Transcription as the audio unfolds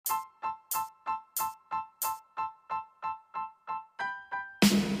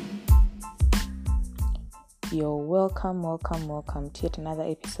You're welcome to yet another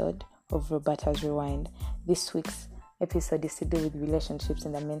episode of Roberta's Rewind. This week's episode is to do with relationships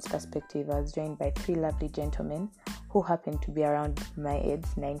in the men's perspective. I was joined by three lovely gentlemen who happen to be around my age,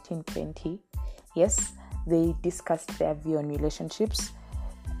 19-20. Yes, they discussed their view on relationships.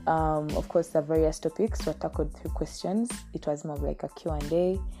 Of course, the various topics were tackled through questions. It was more like a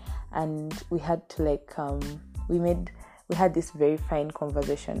Q&A, and we had to we had this very fine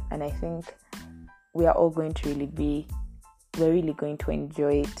conversation, and I think we are all going to we're really going to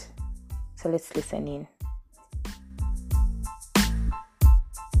enjoy it. So let's listen in.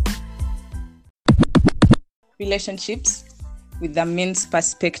 Relationships with the men's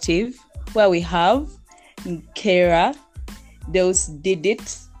perspective, where we have Nkera, Deus did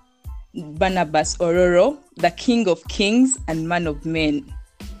it, Barnabas Ororo, the King of Kings and Man of Men.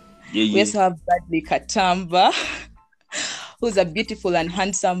 We also have Bradley Katamba, who's a beautiful and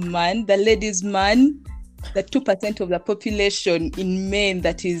handsome man, the ladies' man, the 2% of the population in men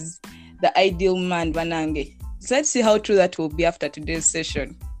that is the ideal man, Vanange. So let's see how true that will be after today's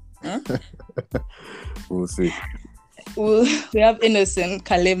session. Huh? We'll see. We have Innocent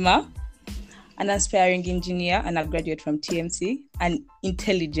Kalema, an aspiring engineer and a graduate from TMC, an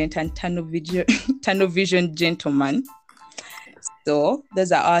intelligent and tunnel vision gentleman. So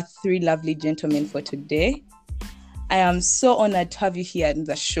those are our three lovely gentlemen for today. I am so honored to have you here in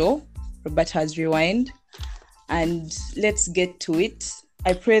the show, Roberta's Rewind, and let's get to it.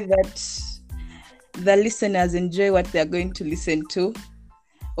 I pray that the listeners enjoy what they're going to listen to.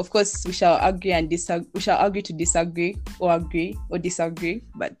 Of course, we shall agree and disagree. We shall agree to disagree, or agree or disagree,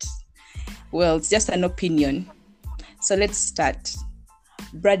 but well, it's just an opinion. So let's start.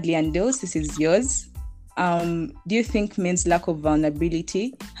 Bradley and Deus, this is yours. Do you think men's lack of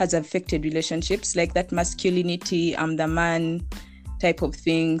vulnerability has affected relationships, like that masculinity, I'm the man type of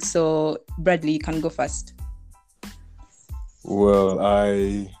thing? So Bradley, you can go first. Well,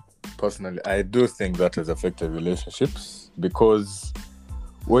 I do think that has affected relationships, because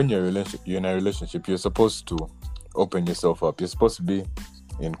when you're in a relationship, you're supposed to open yourself up. You're supposed to be,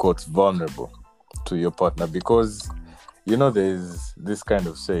 in quotes, vulnerable to your partner, because there's this kind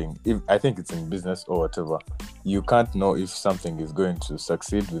of saying, I think it's in business or whatever, you can't know if something is going to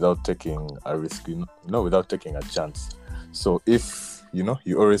succeed without taking a risk, without taking a chance. So if, you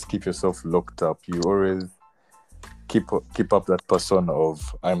always keep yourself locked up, you always keep up that persona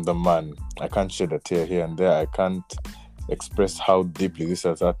of, I'm the man, I can't shed a tear here and there, I can't express how deeply this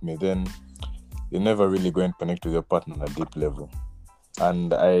has hurt me, then you're never really going to connect with your partner on a deep level.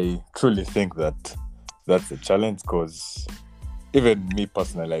 And I truly think that that's a challenge, because even me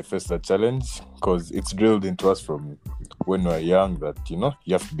personally, I faced that challenge, because it's drilled into us from when we're young that,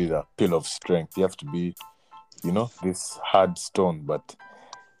 you have to be the pill of strength. You have to be, this hard stone. But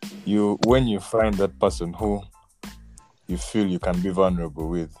when you find that person who you feel you can be vulnerable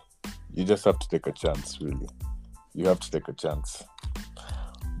with, you just have to take a chance, really. You have to take a chance.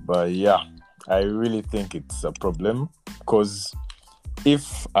 But yeah, I really think it's a problem, because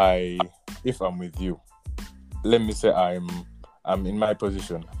if I'm with you, let me say I'm in my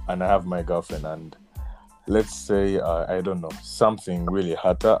position and I have my girlfriend, and let's say I don't know, something really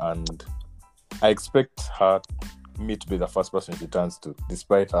hurt her, and I expect me to be the first person she turns to,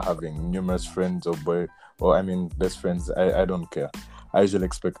 despite her having numerous friends or best friends. I don't care. I usually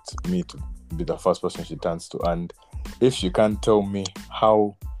expect me to be the first person she turns to, and if she can't tell me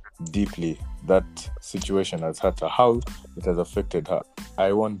how deeply that situation has hurt her, how it has affected her,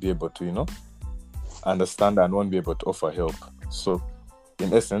 I won't be able to, understand and won't be able to offer help. So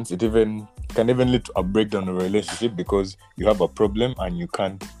in essence, it can even lead to a breakdown of a relationship, because you have a problem and you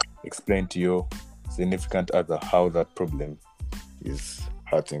can't explain to your significant other how that problem is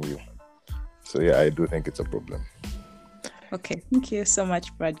hurting you. So yeah, I do think it's a problem. Okay, thank you so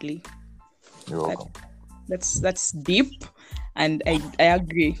much, Bradley. You're welcome. That's deep, and I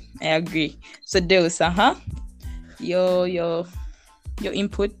agree. So Deus, your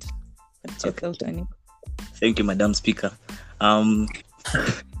input. What's your thought on it? Thank you, Madam Speaker.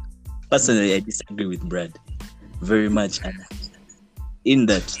 Personally, I disagree with Brad very much, in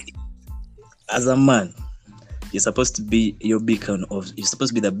that, as a man, you're supposed to be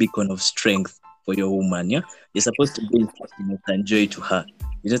the beacon of strength for your woman. Yeah, you're supposed to bring happiness and joy to her.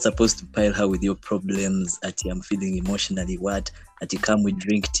 You're not supposed to pile her with your problems. I'm feeling emotionally you come, we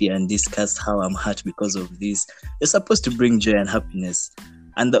drink tea and discuss how I'm hurt because of this. You're supposed to bring joy and happiness.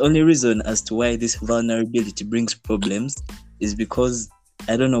 And the only reason as to why this vulnerability brings problems is because,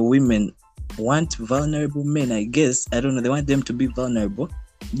 I don't know, women want vulnerable men, I guess. I don't know, they want them to be vulnerable,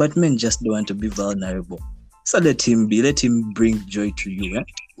 but men just don't want to be vulnerable. So let him bring joy to you.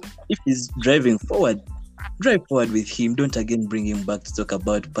 If he's driving forward, drive forward with him. Don't again bring him back to talk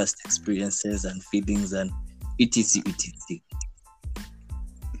about past experiences and feelings and etc. etc.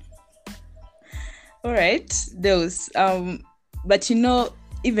 All right, those. But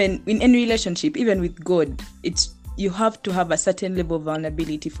even in any relationship, even with God, you have to have a certain level of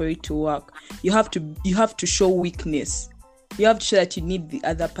vulnerability for it to work. You have to show weakness. You have to show that you need the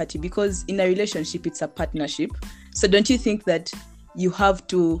other party, because in a relationship, it's a partnership. So don't you think that you have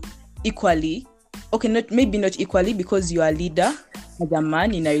to equally, maybe not equally because you are a leader as a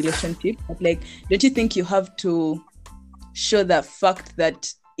man in a relationship, but don't you think you have to show the fact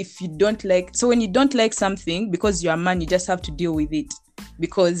that if you don't like, so when you don't like something, because you're a man, you just have to deal with it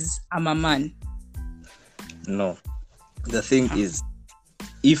because I'm a man? No. The thing is,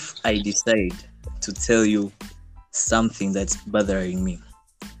 if I decide to tell you something that's bothering me,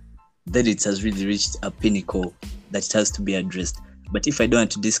 then it has really reached a pinnacle that it has to be addressed. But if I don't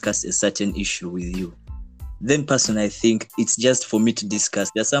want to discuss a certain issue with you, then personally I think it's just for me to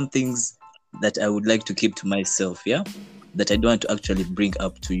discuss. There are some things that I would like to keep to myself, that I don't want to actually bring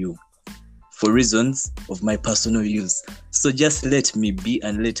up to you for reasons of my personal use. So just let me be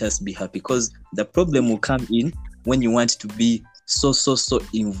and let us be happy, because the problem will come in when you want to be so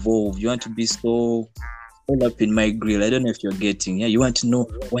involved. You want to be so all up in my grill. I don't know if you're getting. You want to know,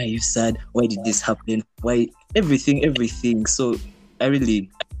 why are you sad? Why did this happen? Why everything. So I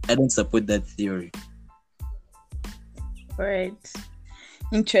don't support that theory. All right.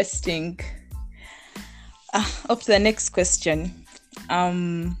 Interesting. Up to the next question.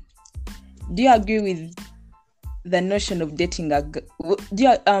 Do you agree with the notion of dating a girl? Do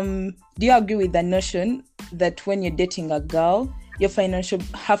you agree with the notion that when you're dating a girl, her financial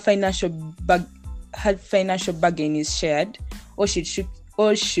bargain is shared, or should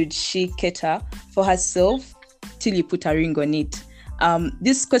she cater for herself till you put a ring on it?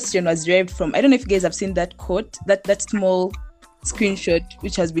 This question was derived from, I don't know if you guys have seen that quote, that small screenshot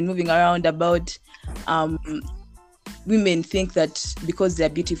which has been moving around about women think that because they're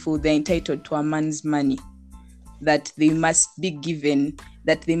beautiful, they're entitled to a man's money, that they must be given,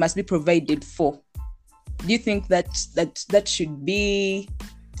 that they must be provided for. Do you think that should be,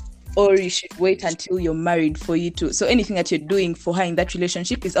 or you should wait until you're married for you to? So anything that you're doing for her in that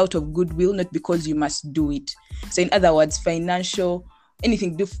relationship is out of goodwill, not because you must do it. So in other words,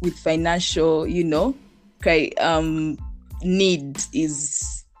 anything to do with financial, need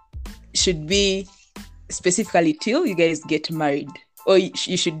should be specifically till you guys get married, or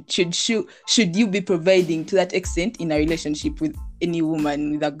should you be providing to that extent in a relationship with any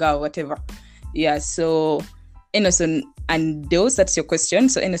woman, with a girl, whatever? So Emerson and Deus, that's your question.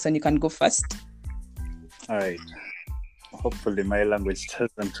 So Emerson, you can go first. All right. Hopefully my language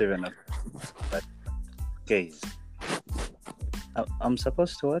doesn't even up. But guys, I'm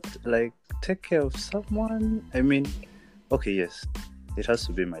supposed to take care of someone? I mean, okay, yes, it has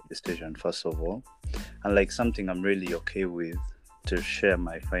to be my decision first of all, and something I'm really okay with, to share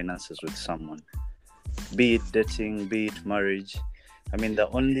my finances with someone, be it dating, be it marriage. I mean, the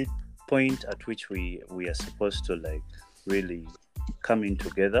only point at which we are supposed to really come in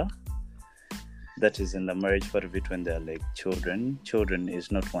together, that is in the marriage part of it, when they're children. Children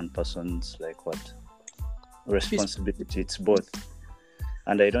is not one person's responsibility, it's both.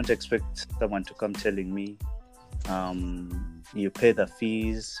 And I don't expect someone to come telling me, you pay the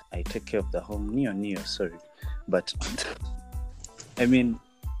fees, I take care of the home. Neo, sorry. But I mean,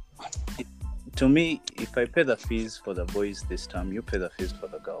 to me, if I pay the fees for the boys this term, you pay the fees for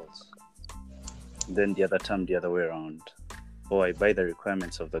the girls. Then the other term, the other way around. Or I buy the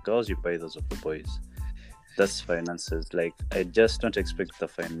requirements of the girls, you buy those of the boys. That's finances. I just don't expect the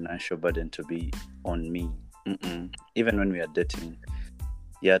financial burden to be on me. Even when we are dating.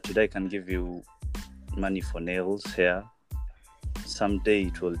 Today I can give you money for nails, hair. Someday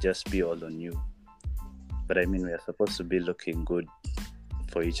it will just be all on you. But I mean, we are supposed to be looking good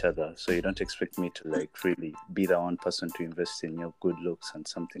for each other. So you don't expect me to really be the one person to invest in your good looks and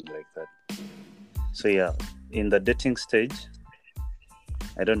something like that. So in the dating stage,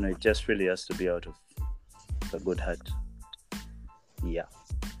 I don't know, it just really has to be out of a good heart.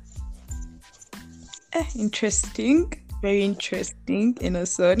 Interesting. Very interesting,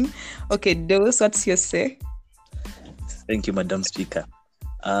 Emerson. Okay, Deus, what's your say? Thank you, Madam Speaker.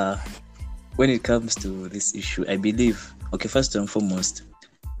 When it comes to this issue, I believe, first and foremost,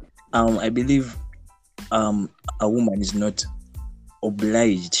 I believe a woman is not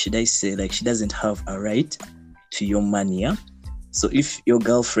obliged, should I say, she doesn't have a right to your money. So if your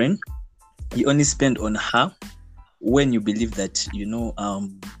girlfriend, you only spend on her when you believe that, you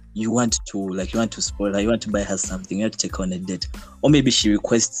want to spoil her, you want to buy her something, you want to take her on a date, or maybe she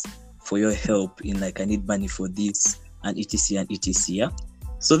requests for your help in like I need money for this and etc and etc. Yeah?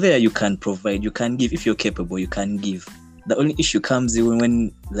 So there you can provide, you can give. If you're capable, you can give. The only issue comes in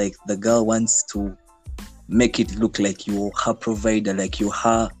when like the girl wants to make it look like you're her provider, like you're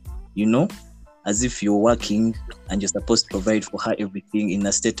her, you know, as if you're working and you're supposed to provide for her everything in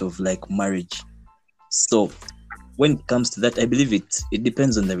a state of like marriage. So when it comes to that, I believe it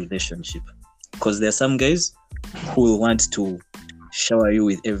depends on the relationship, because there are some guys who will want to shower you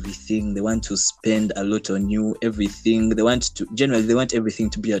with everything. They want to spend a lot on you, everything. They want everything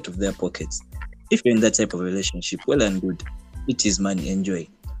to be out of their pockets. If you're in that type of relationship, well and good. It is money, enjoy.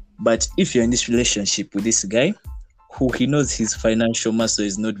 But if you're in this relationship with this guy who he knows his financial muscle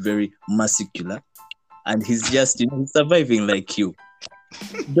is not very muscular and he's just, he's surviving like you,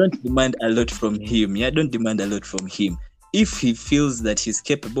 don't demand a lot from him. Yeah, don't demand a lot from him. If he feels that he's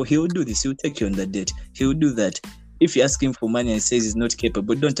capable, he will do this. He will take you on the date. He will do that. If you ask him for money and he says he's not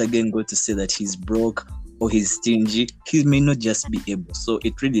capable, don't again go to say that he's broke or he's stingy. He may not just be able. So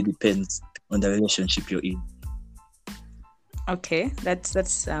it really depends on the relationship you're in. Okay, that's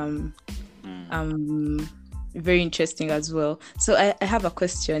very interesting as well. So I have a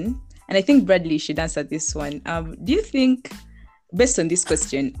question, and I think Bradley should answer this one. Do you think, based on this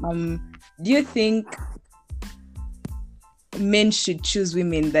question, do you think men should choose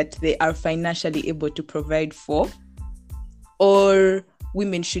women that they are financially able to provide for, or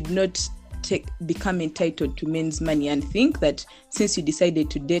women should not become entitled to men's money and think that since you decided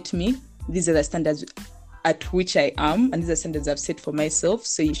to date me, these are the standards at which I am, and these are standards I've set for myself,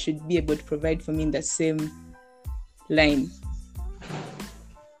 so you should be able to provide for me in the same line?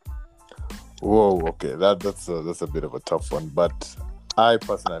 Whoa, okay, that's a bit of a tough one, but I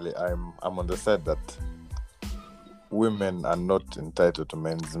personally, I'm on the side that women are not entitled to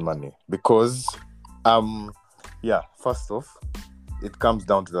men's money because, first off, it comes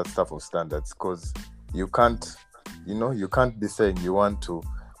down to that stuff of standards, because you can't be saying you want to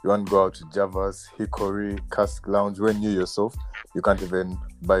go out to Java's, Hickory, Cask Lounge when you yourself, you can't even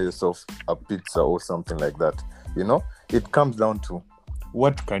buy yourself a pizza or something like that. It comes down to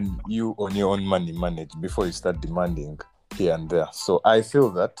what can you on your own money manage before you start demanding here and there. So I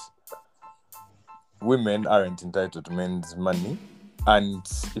feel that women aren't entitled to men's money, and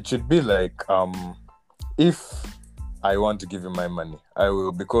it should be like, if I want to give you my money, I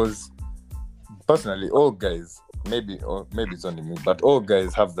will, because personally, all guys, maybe it's only me, but all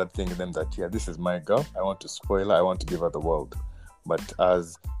guys have that thing in them that, yeah, this is my girl, I want to spoil her, I want to give her the world. But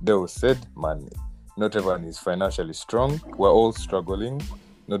as Deo said, man, not everyone is financially strong. We're all struggling.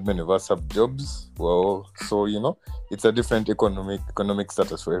 Not many of us have jobs. So it's a different economic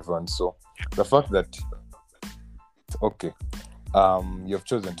status for everyone. So the fact that, okay, you've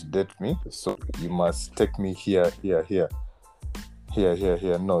chosen to date me, so you must take me here. No,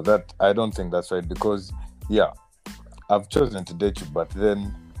 that I don't think that's right, because I've chosen to date you, but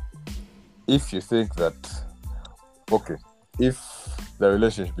then if you think that, okay, if the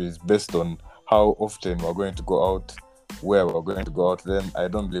relationship is based on how often we're going to go out, where we're going to go out, then I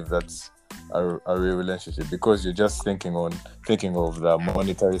don't believe that's a real relationship, because you're just thinking of the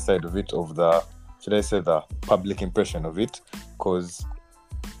monetary side of it, of the, should I say, the public impression of it, because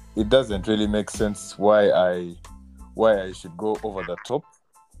it doesn't really make sense why I should go over the top.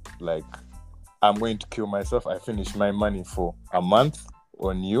 Like, I'm going to kill myself. I finish my money for a month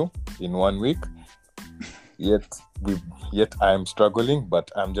on you in 1 week, yet I'm struggling, but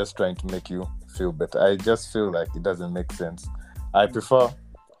I'm just trying to make you feel better. I just feel like it doesn't make sense. I prefer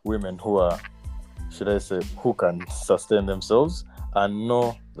women who are, should I say, who can sustain themselves and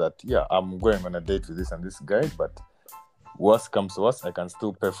know that, I'm going on a date with this and this guy, but worst comes to worst, I can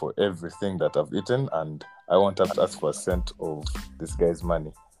still pay for everything that I've eaten, and I won't have to ask for a cent of this guy's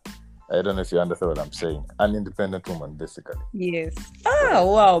money. I don't know if you understand what I'm saying. An independent woman, basically. Yes.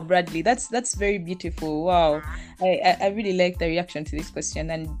 Wow, Bradley. That's very beautiful. Wow. I really like the reaction to this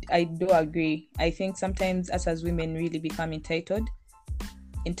question, and I do agree. I think sometimes us as women really become entitled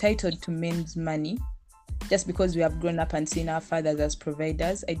to men's money just because we have grown up and seen our fathers as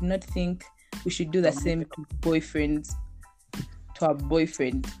providers. I do not think we should do the same to boyfriends, to our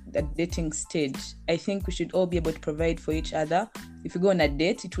boyfriend at dating stage. I think we should all be able to provide for each other. If we go on a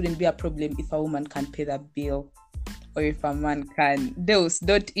date, it wouldn't be a problem if a woman can pay the bill or if a man can. Those,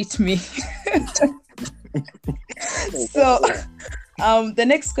 don't eat me. So the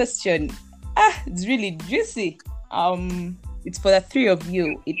next question, it's really juicy. It's for the three of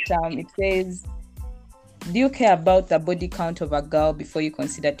you. It says, do you care about the body count of a girl before you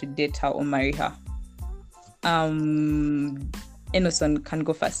consider to date her or marry her? Enoson can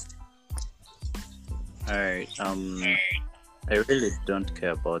go first. All right. I really don't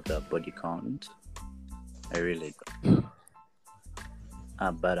care about the body count. I really don't.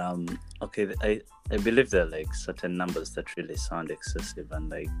 But okay, I believe there are like certain numbers that really sound excessive, and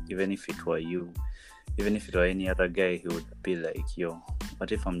like even if it were you, even if it were any other guy, he would be like, yo,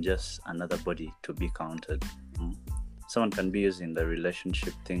 what if I'm just another body to be counted? Someone can be using the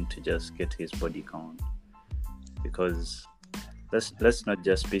relationship thing to just get his body count. Because let's not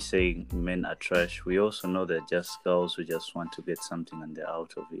just be saying men are trash. We also know they're just girls who just want to get something and they're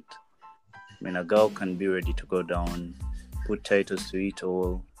out of it. I mean, a girl can be ready to go down, put titles to it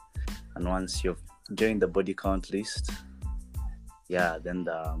all, and once you've joined the body count list, yeah, then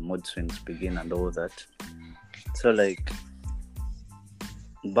the mood swings begin and all that. So like,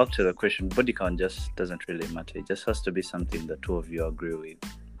 back to the question, body count just doesn't really matter. It just has to be something the two of you agree with.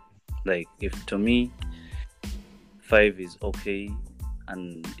 Like, if to me 5 is okay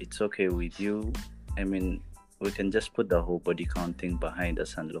and it's okay with you, I mean, we can just put the whole body count thing behind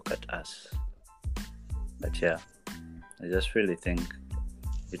us and look at us. But yeah, I just really think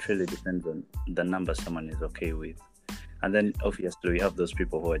it really depends on the number someone is okay with. And then obviously we have those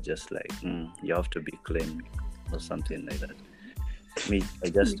people who are just like, you have to be clean or something like that. Me, I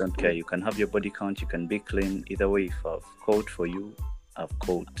just don't care. You can have your body count, you can be clean. Either way, if I've called for you, I've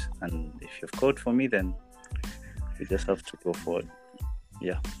called. And if you've called for me, then we just have to go forward.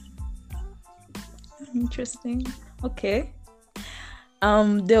 Yeah. Interesting. Okay.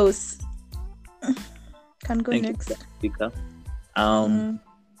 Those can go Thank next. you, speaker.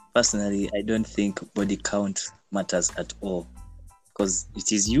 Personally, I don't think body count matters at all, because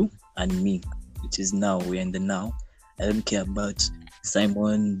it is you and me. It is now. We're in the now. I don't care about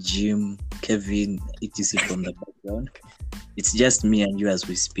Simon, Jim, Kevin, etc. from the background. It's just me and you as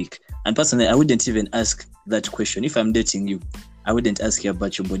we speak. And personally, I wouldn't even ask that question. If I'm dating you, I wouldn't ask you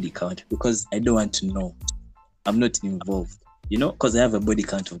about your body count, because I don't want to know. I'm not involved, because I have a body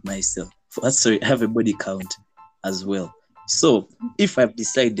count of myself. I have a body count as well. So if I've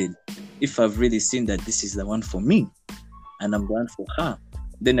decided, if I've really seen that this is the one for me and I'm the one for her,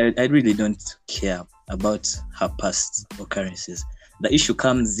 then I really don't care about her past occurrences. The issue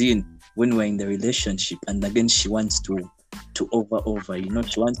comes in when we're in the relationship, and again, she wants to over,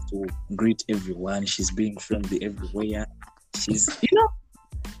 she wants to greet everyone. She's being friendly everywhere.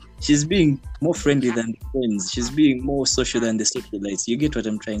 She's being more friendly than friends. She's being more social than the socialites. You get what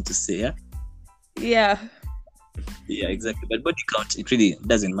I'm trying to say, yeah? Yeah. Yeah, exactly. But body count, it really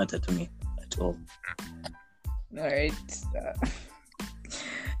doesn't matter to me at all. All right.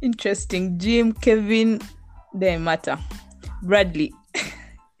 Interesting. Jim, Kevin, they matter. Bradley.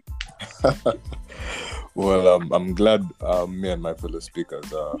 Well, I'm glad me and my fellow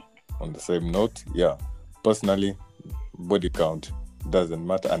speakers are on the same note. Yeah, personally, body count doesn't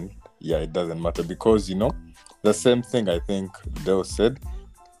matter, and yeah, it doesn't matter because the same thing I think Dale said.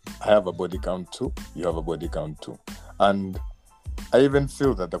 I have a body count too. You have a body count too, and I even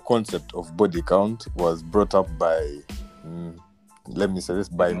feel that the concept of body count was brought up by, let me say this,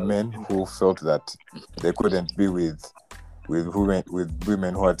 by men who felt that they couldn't be with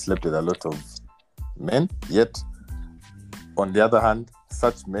women who had slept with a lot of men. Yet, on the other hand,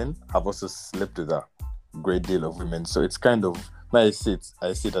 such men have also slept with a great deal of women. So it's kind of, I see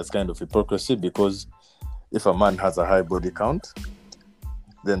it as kind of hypocrisy, because if a man has a high body count,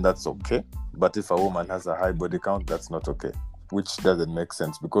 then that's okay. But if a woman has a high body count, that's not okay, which doesn't make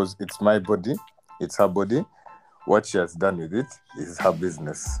sense, because it's my body, it's her body. What she has done with it is her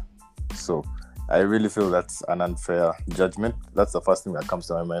business. So I really feel that's an unfair judgment. That's the first thing that comes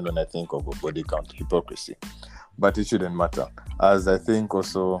to my mind when I think of a body count, hypocrisy. But it shouldn't matter. As I think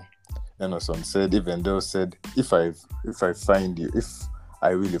also Emerson said, even though said, if I find you, if I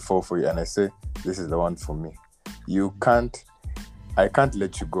really fall for you and I say, this is the one for me, I can't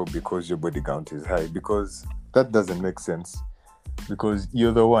let you go because your body count is high, because that doesn't make sense, because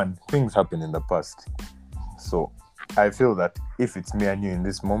you're the one. Things happen in the past. So I feel that if it's me and you in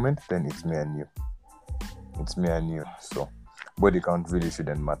this moment, then it's me and you. It's me and you. So body count really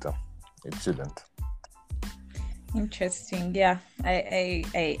shouldn't matter. It shouldn't. Interesting. Yeah.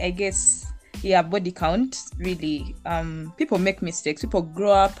 I guess, yeah, body count really, people make mistakes. People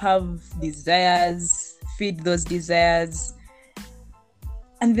grow up, have desires, feed those desires,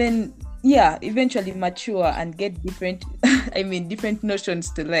 and then eventually mature and get different different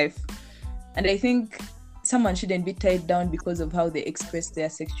notions to life. And I think someone shouldn't be tied down because of how they express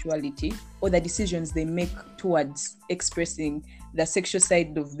their sexuality or the decisions they make towards expressing the sexual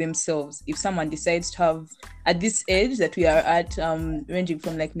side of themselves. If someone decides to have, at this age that we are at, ranging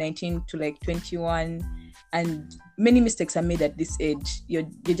from like 19 to like 21, and many mistakes are made at this age, you're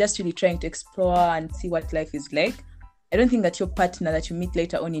just really trying to explore and see what life is like. I don't think that your partner that you meet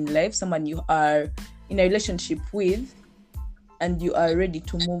later on in life, someone you are in a relationship with, and you are ready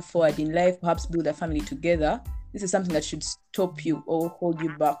to move forward in life, perhaps build a family together, this is something that should stop you or hold you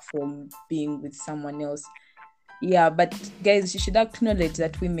back from being with someone else. Yeah, but guys, you should acknowledge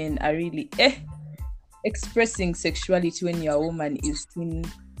that women are really expressing sexuality when you're a woman is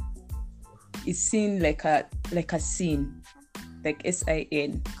seen like a sin, like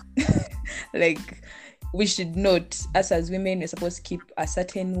sin. Like, we should not, us as women, we're supposed to keep a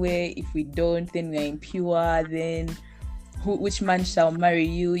certain way. If we don't, then we're impure. Then which man shall marry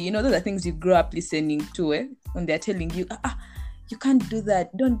you? You know, those are things you grow up listening to, when they're telling you, you can't do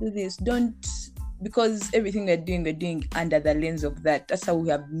that, don't do this, don't, because everything they're doing under the lens of that. That's how we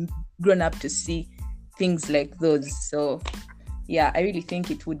have grown up to see things like those. So yeah, I really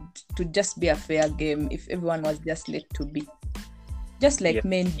think it would just be a fair game if everyone was just let to be just like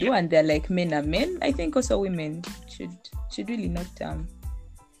men do, and they're like men are men. I think also women should really not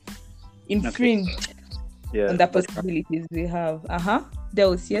infringe on the possibilities we have.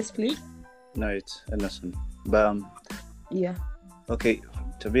 Dels, yes please. No, it's innocent. But yeah. Okay,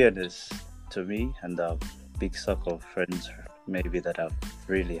 to be honest, to me and a big circle of friends maybe that I've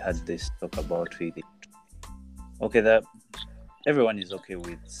really had this talk about with it. Okay, that everyone is okay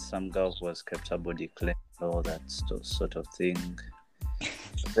with some girl who has kept her body clean, all that sort of thing.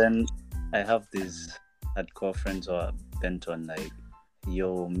 Then I have these hardcore friends who are bent on like,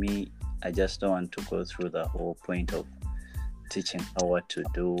 me, I just don't want to go through the whole point of teaching her what to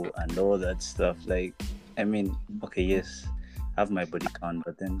do and all that stuff. Like, I mean, okay, yes, I have my body count,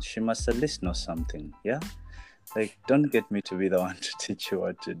 but then she must at least know something, yeah? Like, don't get me to be the one to teach you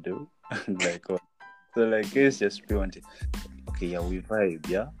what to do. Like, what? So, like, it's just be wanting, okay, yeah, we vibe,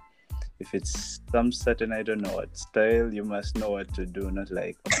 yeah? If it's some certain, I don't know what style, you must know what to do, not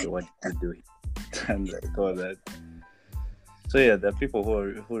like, okay, what to do and like all that. So yeah, there are people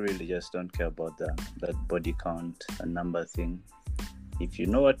who really just don't care about that body count and number thing. If you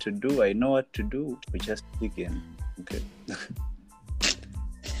know what to do, I know what to do. We just begin. Okay.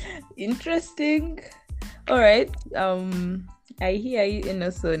 Interesting. All right. I hear you,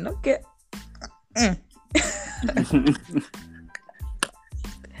 Innocent. Okay.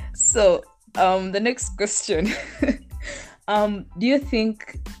 So, the next question. Do you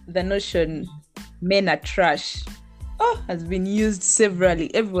think the notion men are trash has been used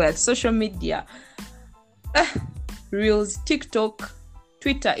severally everywhere? Social media, Reels, TikTok,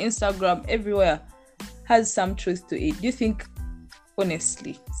 Twitter, Instagram, everywhere has some truth to it. Do you think,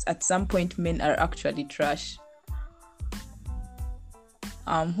 honestly, at some point men are actually trash?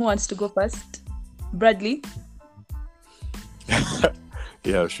 Who wants to go first? Bradley?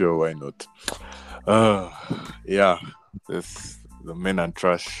 Yeah, sure, why not? Yeah, the men and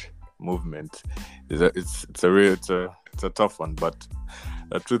trash movement it's a tough one, but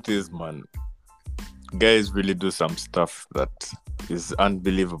the truth is, man, guys really do some stuff that is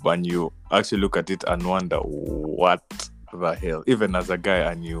unbelievable, and you actually look at it and wonder what the hell, even as a guy,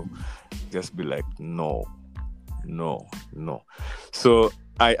 and you just be like, no. So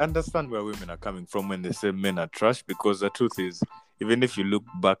I understand where women are coming from when they say men are trash, because the truth is, even if you look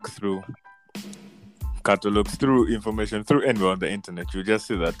back through catalogs, through information, through anywhere on the internet, you just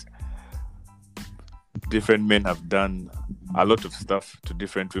see that different men have done a lot of stuff to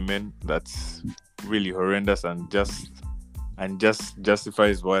different women that's really horrendous and just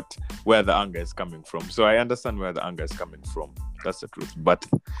justifies where the anger is coming from. So I understand where the anger is coming from. That's the truth. But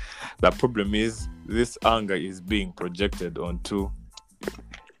the problem is, this anger is being projected onto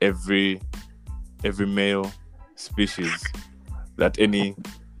every male species that any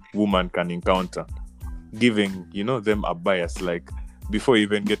woman can encounter, giving them a bias. Like, before you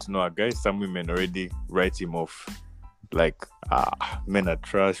even get to know a guy, some women already write him off like, men are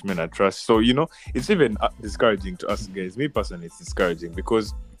trash. So it's even discouraging to us guys. Me personally, it's discouraging,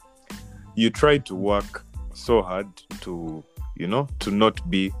 because you try to work so hard to not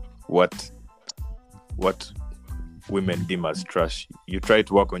be what women deem as trash. You try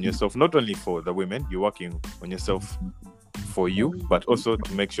to work on yourself, not only for the women, you're working on yourself for you, but also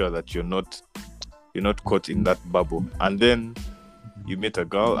to make sure that you're not caught in that bubble. And then you meet a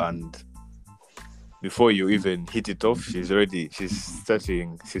girl, and before you even hit it off, she's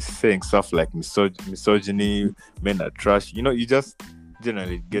saying stuff like misogyny, men are trash. You just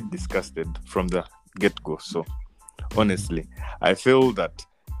generally get disgusted from the get-go. So honestly, I feel that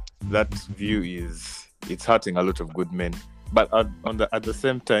view it's hurting a lot of good men. But at the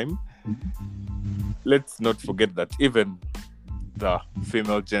same time, let's not forget that even the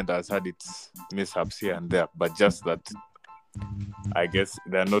female gender has had its mishaps here and there, but just that I guess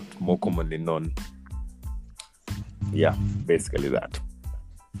they're not more commonly known. yeah, basically that.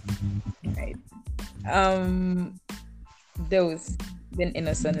 Right. Those. Then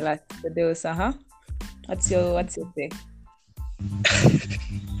innocent last. Those, What's your take?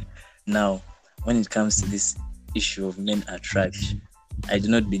 Now, when it comes to this issue of men are trash, I do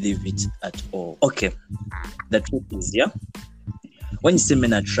not believe it at all. Okay, the truth is, when you say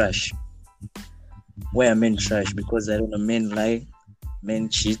men are trash, why are men trash? Because I don't know, men lie, men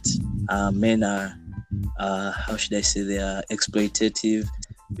cheat, men are how should I say, they are exploitative,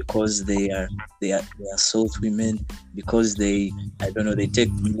 because they assault women, because they take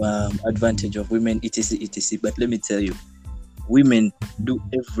advantage of women, etc. But let me tell you, women do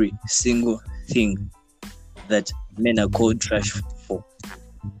every single thing that men are called trash for.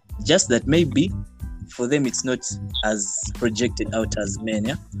 Just that maybe for them it's not as projected out as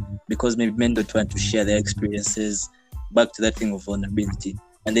men, because maybe men don't want to share their experiences. Back to that thing of vulnerability,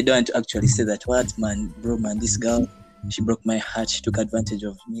 and they don't want to actually say that, what man, this girl, she broke my heart, she took advantage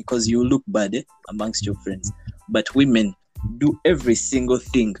of me, because you look bad amongst your friends. But women do every single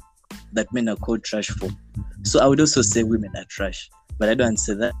thing that men are called trash for. So I would also say women are trash, but I don't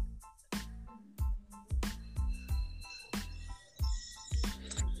say that.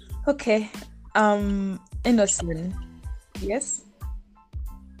 Okay. Innocent. Yes.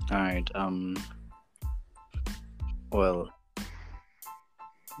 All right. Well,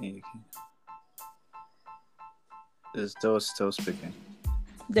 is those still speaking?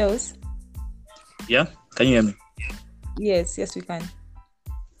 Those. Yeah, can you hear me? Yes, we can.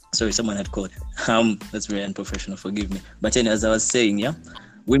 Sorry, someone had called. That's very unprofessional, forgive me. But anyway, as I was saying,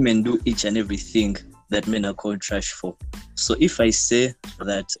 women do each and everything that men are called trash for. So if I say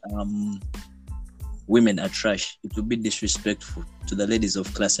that women are trash, it would be disrespectful to the ladies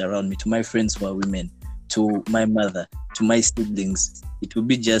of class around me, to my friends who are women, to my mother, to my siblings. It would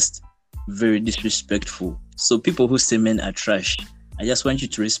be just very disrespectful. So people who say men are trash, I just want you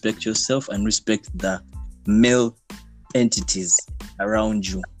to respect yourself and respect the male entities around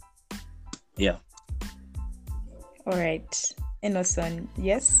you. Yeah. All right. Innocent.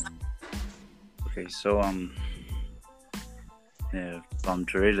 Yes. Okay, so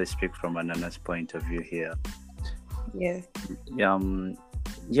to really speak from an honest point of view here. Yes.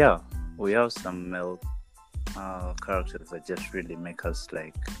 We have some male characters that just really make us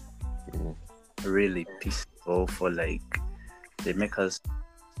like really pissed off, or like they make us,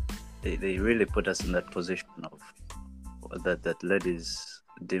 they really put us in that position of that ladies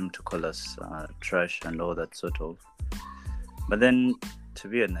deem to call us trash and all that sort of. But then, to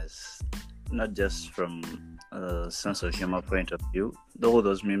be honest, not just from a sense of humor point of view, all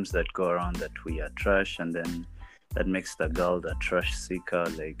those memes that go around that we are trash, and then that makes the girl the trash seeker.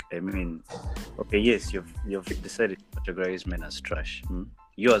 Like, I mean, okay, yes, you've decided to categorize men as trash.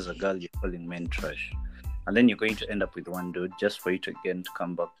 You as a girl, you're calling men trash, and then you're going to end up with one dude just for you to again to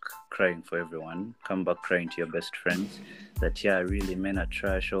come back crying for everyone, come back crying to your best friends that really men are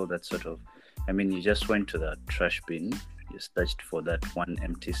trash, all that sort of. I mean, you just went to the trash bin, you searched for that one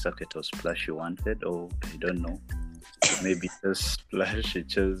empty socket or splash you wanted, or I don't know, maybe just splash, you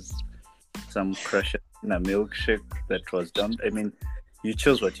chose some crush in a milkshake that was dumped. I mean, you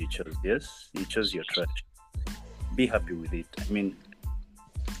chose what you chose. Yes, you chose your trash. Be happy with it. I mean,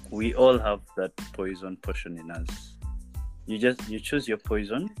 we all have that poison portion in us. You choose your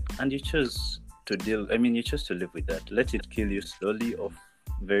poison, and you choose to you choose to live with that. Let it kill you slowly or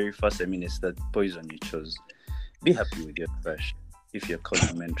very fast. I mean, it's that poison you chose. Be happy with your trash if you're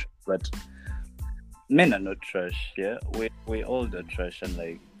calling men trash. But men are not trash, yeah? We all do trash, and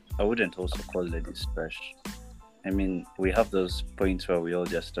like, I wouldn't also call ladies trash. I mean, we have those points where we all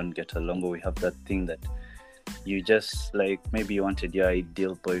just don't get along, or we have that thing that you just like, maybe you wanted your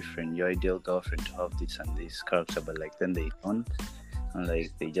ideal boyfriend, your ideal girlfriend to have this and this character, but like then they don't, and like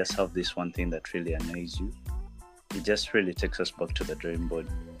they just have this one thing that really annoys you. It just really takes us back to the drawing board.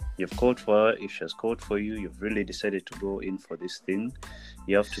 You've called for her, if she has called for you, you've really decided to go in for this thing,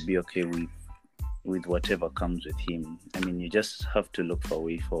 you have to be okay with whatever comes with him. I mean, you just have to look for a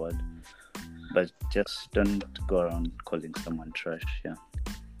way forward, but just don't go around calling someone trash. Yeah.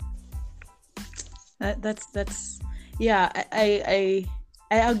 That's yeah. I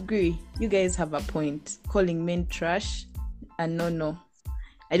agree. You guys have a point. Calling men trash, and no,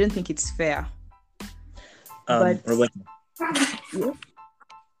 I don't think it's fair. But Robert, yeah.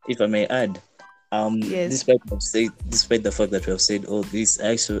 if I may add, Yes. despite the fact that we have said all this,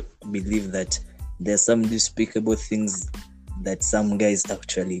 I also believe that there's some despicable things that some guys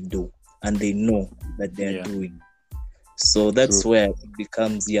actually do, and they know that they're doing. So that's where it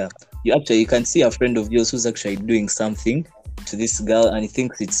becomes, you can see a friend of yours who's actually doing something, to this girl, and he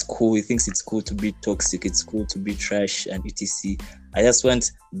thinks it's cool. He thinks it's cool to be toxic. It's cool to be trash and etc. I just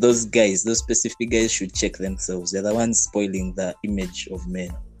want those guys, those specific guys, should check themselves. They're the ones spoiling the image of men.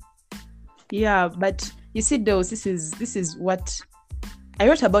 Yeah, but you see, those this is what I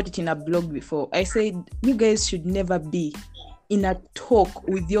wrote about it in a blog before. I said you guys should never be in a talk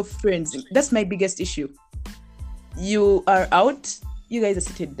with your friends. That's my biggest issue. You are out, you guys are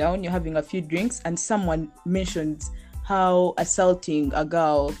seated down, you're having a few drinks, and someone mentions how assaulting a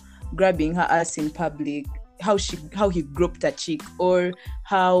girl, grabbing her ass in public, how he groped a chick, or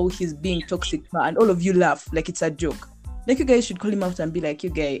how he's being toxic, and all of you laugh like it's a joke. Like, you guys should call him out and be like, you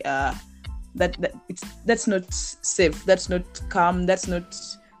guy, that's not safe, that's not calm, that's not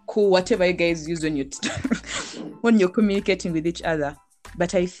cool, whatever you guys use when you're communicating with each other.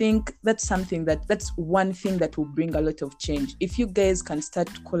 But I think that's one thing that will bring a lot of change. If you guys can start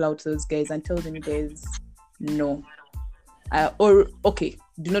to call out those guys and tell them, guys, no, or okay,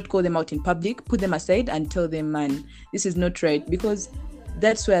 do not call them out in public, put them aside and tell them, man, this is not right. Because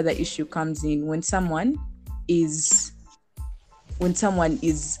that's where the issue comes in. When someone is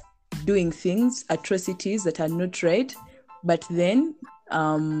doing things, atrocities that are not right, but then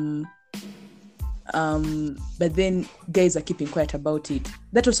guys are keeping quiet about it.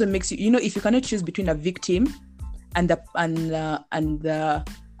 That also makes you, if you cannot choose between a victim and the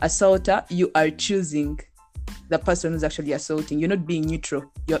assaulter, you are choosing the person who's actually assaulting. You're not being neutral.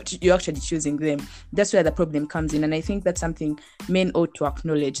 You're actually choosing them. That's where the problem comes in. And I think that's something men ought to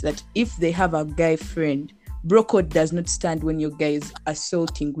acknowledge, that if they have a guy friend, bro code does not stand when your guys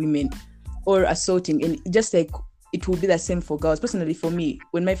assaulting women or assaulting, and just like it will be the same for girls. Personally, for me,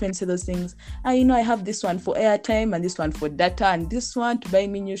 when my friends say those things, I have this one for airtime and this one for data and this one to buy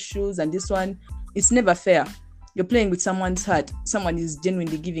me new shoes and this one, it's never fair. You're playing with someone's heart. Someone is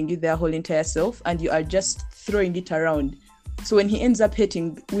genuinely giving you their whole entire self and you are just throwing it around. So when he ends up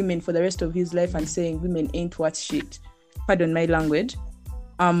hating women for the rest of his life and saying women ain't worth shit, pardon my language,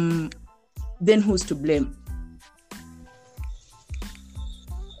 then who's to blame?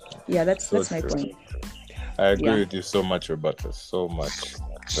 Yeah, that's my point. I agree with you so much, Roberta. So much.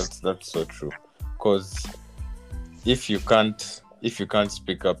 That's so true. Because if you can't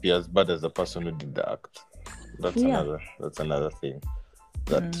speak up, you're as bad as the person who did the act. That's another thing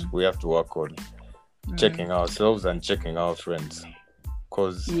that we have to work on. Checking ourselves and checking our friends.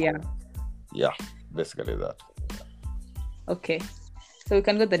 Because basically that. Okay. So we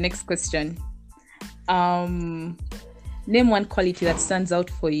can go to the next question. Name one quality that stands out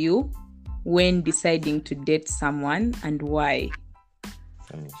for you when deciding to date someone and why.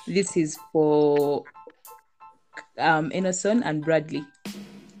 This is for Emerson and Bradley.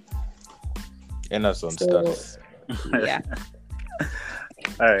 Emerson starts. Yeah.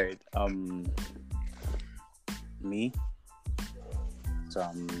 All right. Me.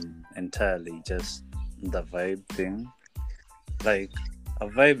 So entirely just the vibe thing. Like, a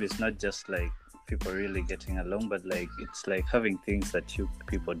vibe is not just like people really getting along, but like it's like having things that you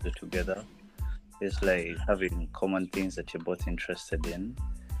people do together. It's like having common things that you're both interested in.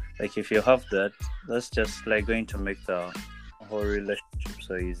 Like, if you have that, that's just like going to make the whole relationship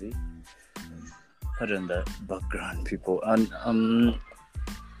so easy. Pardon the background, people, and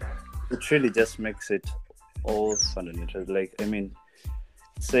it really just makes it all fun and interesting. Like, I mean,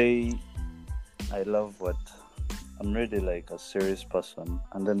 say I love what I'm really like a serious person,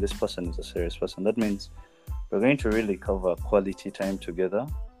 and then this person is a serious person. That means we're going to really cover quality time together.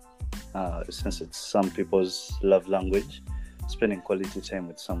 Since it's some people's love language, spending quality time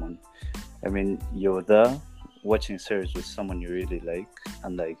with someone. I mean, you're there watching series with someone you really like,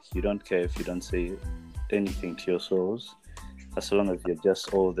 and like you don't care if you don't say anything to your souls, as long as you're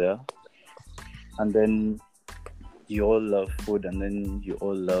just all there. And then you all love food, and then you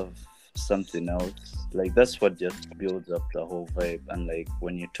all love something else. Like, that's what just builds up the whole vibe. And like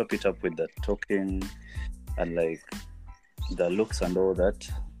when you top it up with the talking and like the looks and all that,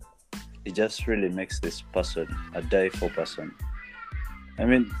 it just really makes this person a die-for person. I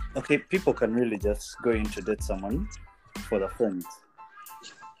mean, okay, people can really just go in to date someone for the friends.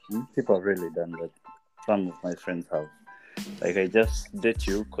 People have really done that. Some of my friends have. Like, I just date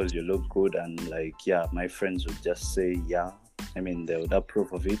you because you look good, and like, yeah, my friends would just say, yeah. I mean, they would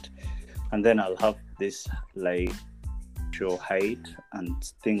approve of it. And then I'll have this like show height and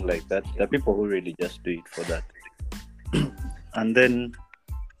thing like that. There are people who really just do it for that. And then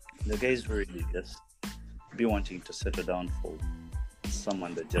the guys really just be wanting to settle down for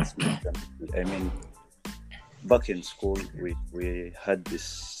someone that just makes them. I mean, back in school, we had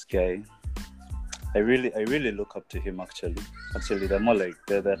this guy. I really look up to him. Actually, they're more like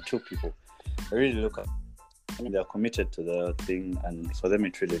there are two people. I really look up they're committed to the thing, and for them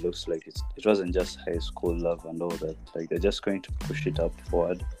it really looks like it wasn't just high school love and all that. Like they're just going to push it up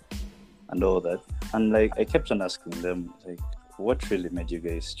forward and all that. And like I kept on asking them, like, what really made you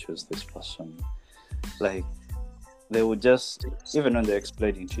guys choose this person? Like they would just, even when they're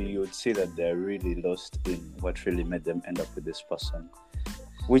explaining to you, you would see that they're really lost in what really made them end up with this person,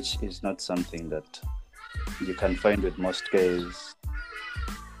 which is not something that you can find with most guys.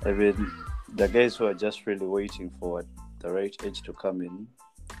 I mean, the guys who are just really waiting for the right age to come in,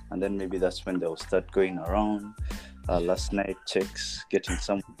 and then maybe that's when they'll start going around, last night checks, getting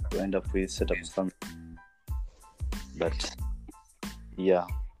someone to end up with, set up something. But yeah,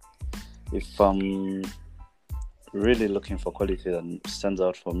 if I'm really looking for quality that stands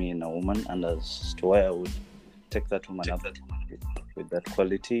out for me in a woman, and as to why I would take that woman up with that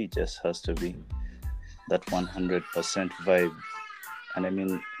quality, it just has to be that 100% vibe. And I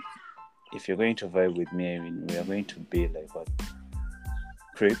mean, if you're going to vibe with me, I mean, we are going to be like what,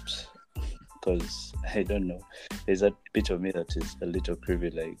 creeps? Because I don't know, there's that bit of me that is a little creepy,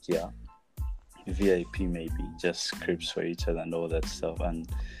 like, yeah, VIP maybe, just creeps for each other and all that stuff. And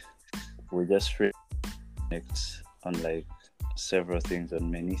we just really connect on like several things, on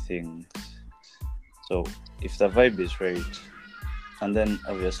many things. So if the vibe is right, and then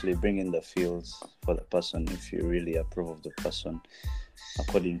obviously bring in the feels for the person, if you really approve of the person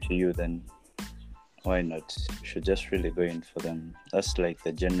according to you, then why not? You should just really go in for them. That's like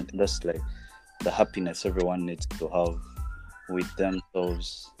that's like the happiness everyone needs to have with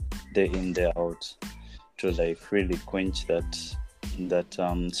themselves day in, day out, to like really quench that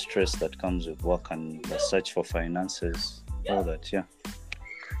stress that comes with work and the search for finances, all that. Yeah.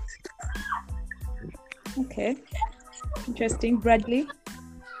 Okay. Interesting. Bradley?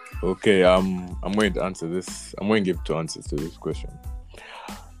 Okay, I'm going to answer this. I'm going to give two answers to this question.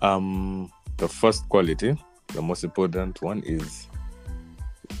 The first quality, the most important one, is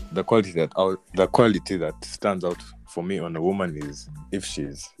the quality that stands out for me on a woman is if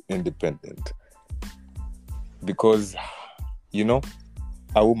she's independent. Because, you know,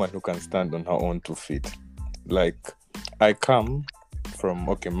 a woman who can stand on her own 2 feet. Like, I come from,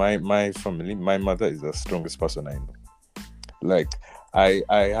 my family, my mother is the strongest person I know. Like, I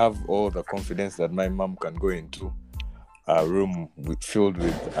have all the confidence that my mom can go into a room filled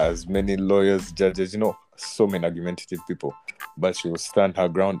with as many lawyers, judges, so many argumentative people, but she will stand her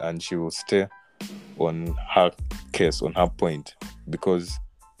ground and she will stay on her case, on her point, because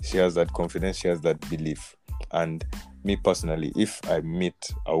she has that confidence, she has that belief. And me personally, if I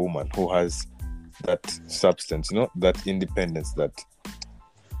meet a woman who has that substance, that independence, that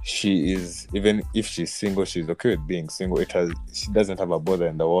she is, even if she's single, she's okay with being single. She doesn't have a bother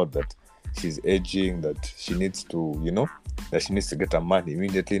in the world that she's aging, that she needs to, that she needs to get a man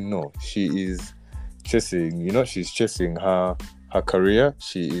immediately. No, she is chasing, she's chasing her career.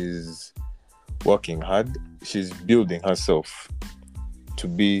 She is working hard. She's building herself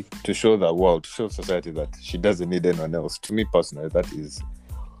to show the world, to show society that she doesn't need anyone else. To me personally, that is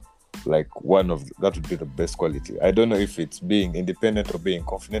like that would be the best quality. I don't know if it's being independent or being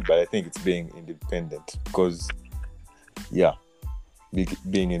confident, but I think it's being independent, because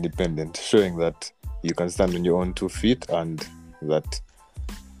being independent, showing that you can stand on your own 2 feet and that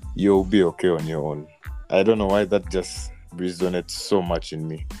you'll be okay on your own. I don't know why that just resonates so much in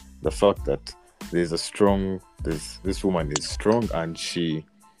me. The fact that this woman is strong and she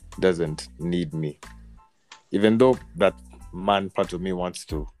doesn't need me. Even though that man part of me wants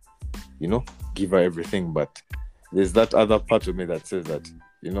to, give her everything, but there's that other part of me that says that,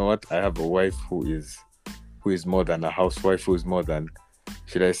 you know what, I have a wife who is more than a housewife, who is more than,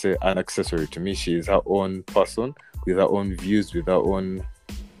 should I say, an accessory to me. She is her own person with her own views, with her own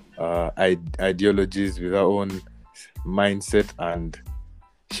ideologies, with her own mindset, and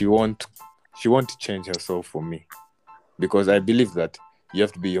she won't change herself for me, because I believe that you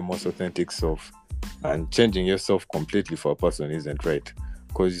have to be your most authentic self, and changing yourself completely for a person isn't right,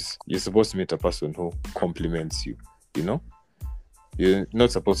 because you're supposed to meet a person who compliments you. You're not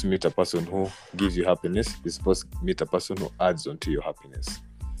supposed to meet a person who gives you happiness. You're supposed to meet a person who adds on to your happiness.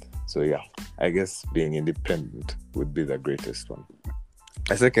 So yeah, I guess being independent would be the greatest one.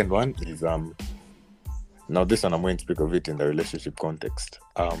 A second one is now this one I'm going to speak of it in the relationship context.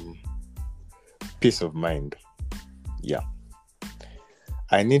 Peace of mind. Yeah.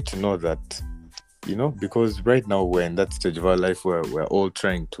 I need to know that, because right now we're in that stage of our life where we're all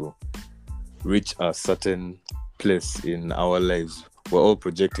trying to reach a certain place in our lives we're all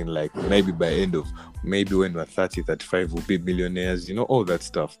projecting like maybe by end of, maybe when we're 30, 35, we'll be millionaires, all that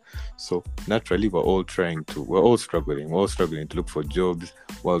stuff. So naturally, we're all struggling to look for jobs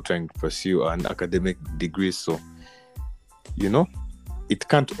while trying to pursue an academic degree. So, it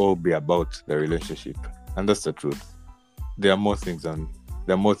can't all be about the relationship. And that's the truth. There are more things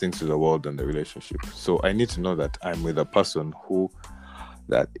to the world than the relationship. So I need to know that I'm with a person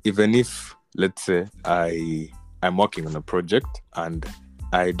that even if, let's say, I'm working on a project and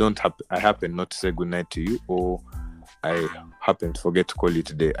I happen not to say goodnight to you, or I happen to forget to call you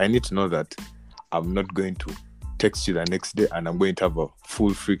today, I need to know that I'm not going to text you the next day and I'm going to have a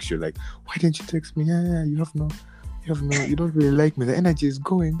full freak show like, why didn't you text me? Yeah, you don't really like me. The energy is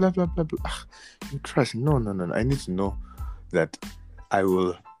going, blah, blah, blah, blah. You trash. No. I need to know that I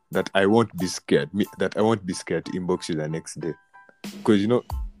won't be scared. That I won't be scared to inbox you the next day. Because,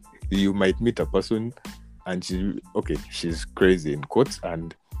 you might meet a person and she's crazy in quotes,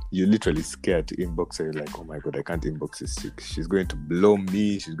 and you're literally scared to inbox her. You're like, oh my God, I can't inbox this chick. She's going to blow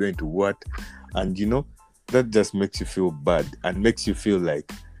me. She's going to what? And, that just makes you feel bad and makes you feel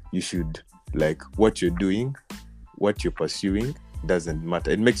like you should, like, what you're doing, what you're pursuing doesn't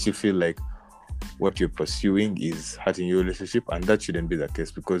matter. It makes you feel like what you're pursuing is hurting your relationship, and that shouldn't be the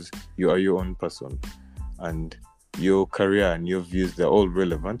case, because you are your own person and your career and your views, they're all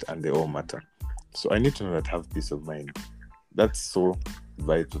relevant and they all matter. So I need to know that I have peace of mind. That's so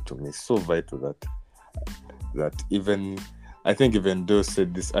vital to me, so vital that even though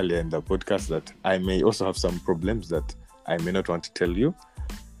said this earlier in the podcast that I may also have some problems that I may not want to tell you,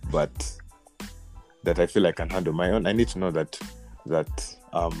 but that I feel I can handle my own. I need to know that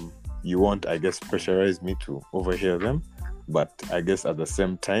you won't, I guess, pressurize me to overhear them, but I guess at the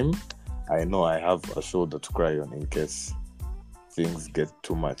same time, I know I have a shoulder to cry on in case things get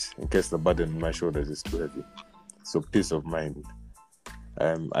too much, in case the burden on my shoulders is too heavy. So peace of mind.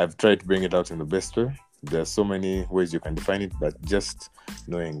 I've tried to bring it out in the best way. There are so many ways you can define it, but just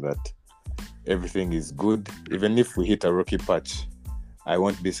knowing that everything is good, even if we hit a rocky patch, I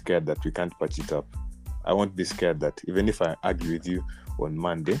won't be scared that we can't patch it up. I won't be scared that even if I argue with you on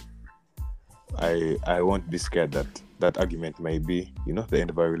Monday, I won't be scared that argument may be, the end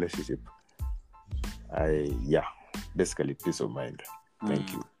of our relationship. Basically peace of mind.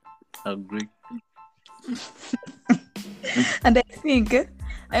 Thank you. Agree. And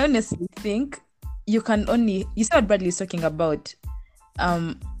I honestly think you see what Bradley is talking about,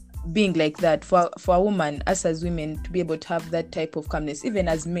 being like that for a woman, us as women, to be able to have that type of calmness. Even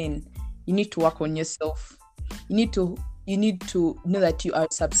as men, you need to work on yourself. You need to know that you are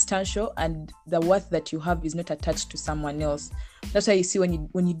substantial and the worth that you have is not attached to someone else. That's why you see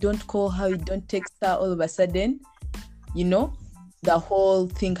when you don't call her, you don't text her, all of a sudden, the whole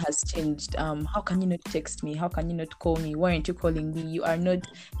thing has changed. How can you not text me? How can you not call me? Why aren't you calling me? You are not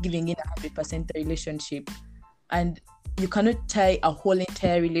giving in 100% the relationship. And you cannot tie a whole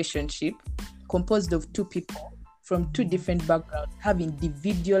entire relationship composed of two people from two different backgrounds, have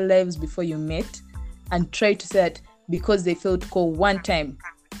individual lives before you met, and try to say that because they failed to call one time,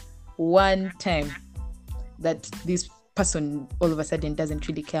 that this person all of a sudden doesn't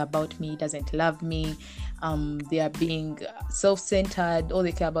really care about me, doesn't love me, they are being self-centered, all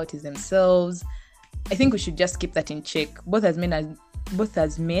they care about is themselves. I think we should just keep that in check. Both as men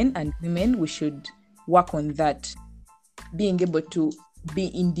and women, we should work on that. Being able to be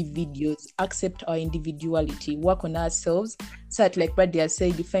individuals, accept our individuality, work on ourselves, so that, like Bradley has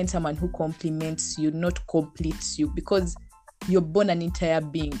said, you find someone who complements you, not completes you, because you're born an entire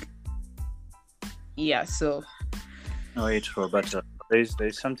being. Yeah, so. No, it's true, but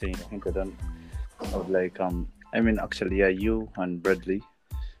there's something I think I don't of like actually you and Bradley,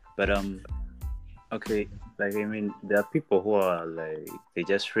 but okay, like there are people who are like they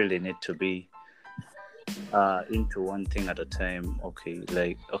just really need to be into one thing at a time.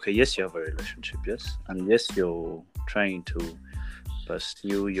 Yes, you have a relationship, yes, and yes, you're trying to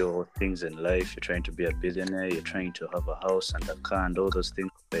pursue your things in life. You're trying to be a billionaire. You're trying to have a house and a car and all those things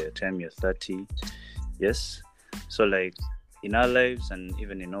by the time you're 30. Yes, so like in our lives and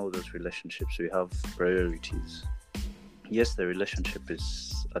even in all those relationships, we have priorities. Yes, the relationship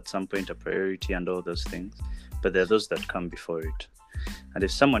is at some point a priority and all those things, but there are those that come before it. And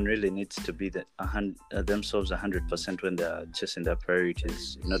if someone really needs to be themselves 100% when they're chasing their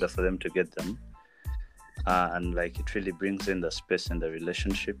priorities in order for them to get them, and like it really brings in the space in the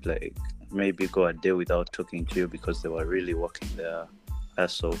relationship, like maybe go a day without talking to you because they were really working their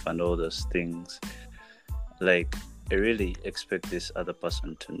ass off and all those things, like I really expect this other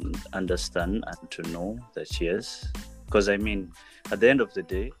person to understand and to know that yes, because at the end of the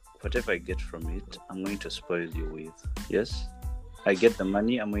day, whatever I get from it, I'm going to spoil you with. Yes. I get the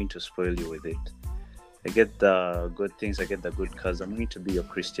money, I'm going to spoil you with it. I get the good things, I get the good cars, I'm going to be your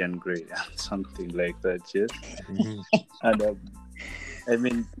Christian Grey, something like that, yes. Mhm. And I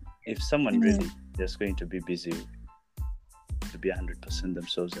mean, if someone really just going to be busy, to be 100%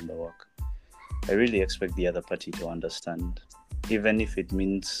 themselves in the work, I really expect the other party to understand, even if it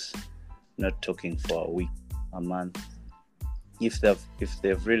means not talking for a week, a month. If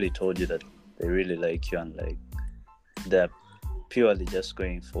they've really told you that they really like you and like they're purely just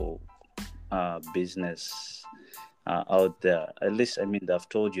going for business out there, at least I mean they've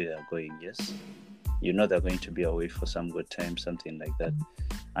told you they're going, yes, you know they're going to be away for some good time, something like that,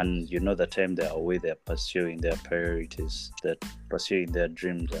 and you know the time they're away they're pursuing their priorities, they're pursuing their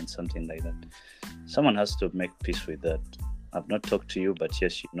dreams and something like that. Someone has to make peace with that. I've not talked to you, but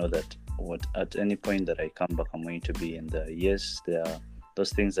yes, you know that what at any point that I come back, I'm going to be in the yes. There are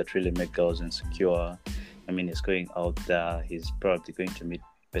those things that really make girls insecure. I mean, he's going out there. He's probably going to meet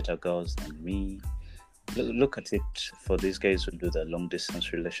better girls than me. Look at it for these guys who do the long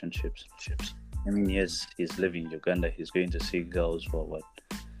distance relationships. I mean, yes, he's living in Uganda. He's going to see girls who are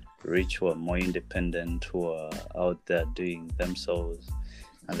rich, who are more independent, who are out there doing themselves,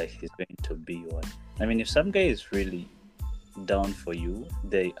 and like he's going to be what? I mean, if some guy is really down for you,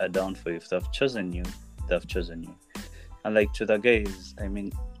 they are down for you. If they've chosen you, they've chosen you. And like to the guys, I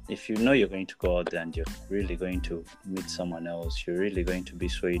mean, if you know you're going to go out there and you're really going to meet someone else, you're really going to be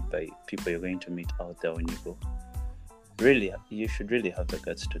swayed by people you're going to meet out there when you go, really, you should really have the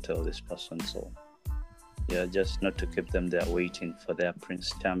guts to tell this person so. Yeah, just not to keep them there waiting for their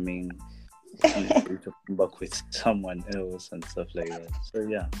Prince Charming to come back with someone else and stuff like that. So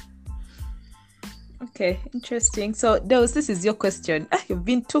yeah. Okay, interesting. So, Dose, this is your question. You've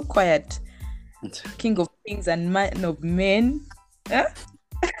been too quiet. King of kings and man of men. Huh?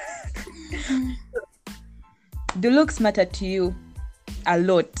 Do looks matter to you a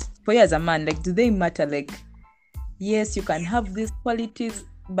lot? For you as a man, like, do they matter? Like, yes, you can have these qualities,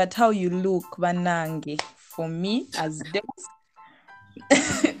 but how you look, banange. For me, as Dose,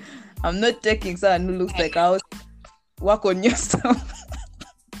 I'm not taking someone who looks like a house. Work on yourself.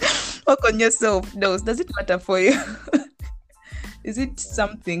 Work on yourself. Does it matter for you? Is it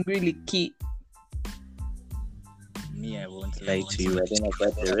something really key? Me, I won't lie to you. I don't know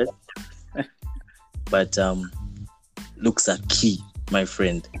about the rest. But looks are key, my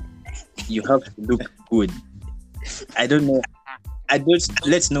friend. You have to look good. I don't know. I don't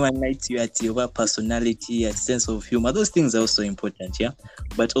let no one lie to you at your personality, at sense of humor. Those things are also important, yeah.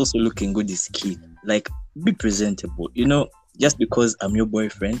 But also looking good is key. Like, be presentable. You know, just because I'm your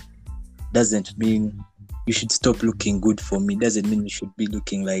boyfriend doesn't mean you should stop looking good for me. Doesn't mean you should be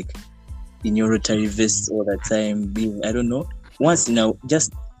looking like in your rotary vest all the time. I don't know. Once in a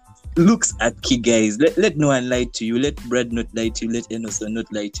just looks are key, guys. Let no one lie to you. Let Brad not lie to you. Let Emerson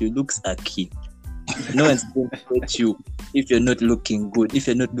not lie to you. Looks are key. No one's going to date you if you're not looking good, if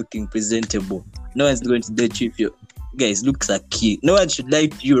you're not looking presentable. No one's going to date you if you guys, looks are key. No one should lie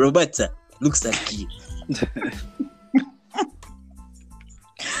to you, Roberta. Looks are key.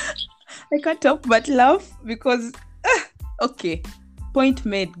 I can't help but laugh because okay, point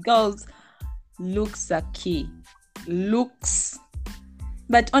made. Girls, looks are key. Looks,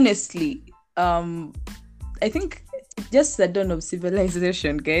 but honestly, I think just the dawn of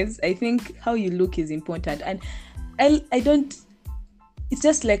civilization, guys. I think how you look is important, and I don't. It's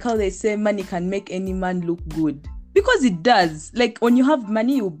just like how they say money can make any man look good, because it does. Like when you have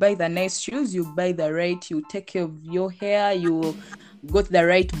money, you buy the nice shoes, you buy the right, you take care of your hair, you go to the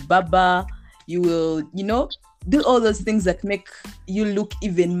right barber, you will, do all those things that make you look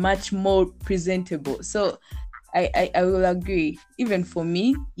even much more presentable. So I will agree. Even for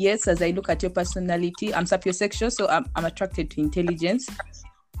me, yes, as I look at your personality, I'm sapiosexual, so I'm attracted to intelligence.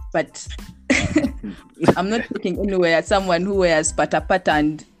 But I'm not looking anywhere at someone who wears pata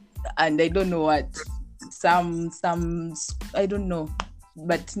and I don't know what. Some I don't know.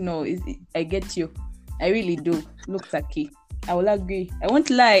 But no, I get you. I really do. Looks are key. I will agree. I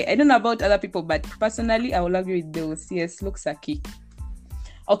won't lie. I don't know about other people, but personally, I will agree with those. Yes, looks are key.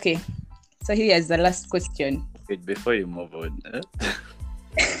 Okay. So here is the last question. Wait, before you move on.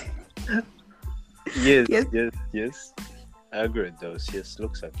 Yes. I agree with those. Yes,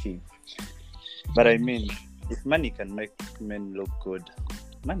 looks are key. But I mean, if money can make men look good,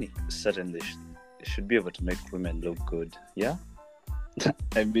 money certainly should be able to make women look good. Yeah?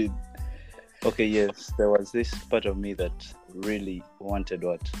 I mean, okay, yes, there was this part of me that really wanted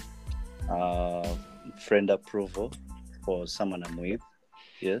friend approval for someone I'm with.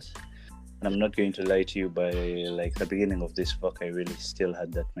 Yes. And I'm not going to lie to you, by like the beginning of this book, I really still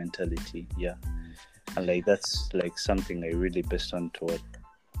had that mentality. Yeah. And like that's like something I really based on to what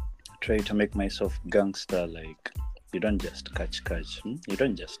try to make myself gangster. Like you don't just catch. You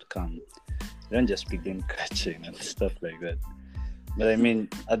don't just come. You don't just begin catching and stuff like that. But I mean,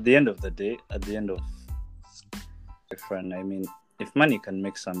 at the end of the day, at the end of my friend, I mean, if money can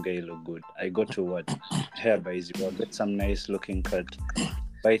make some guy look good, I go to what hair buys you. I'll get some nice looking cut,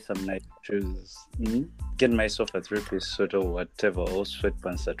 buy some nice shoes, get myself a 3-piece suit or whatever, or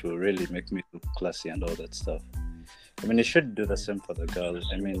sweatpants that will really make me look classy and all that stuff. I mean, you should do the same for the girls.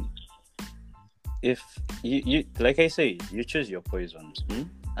 I mean, if you like I say, you choose your poison,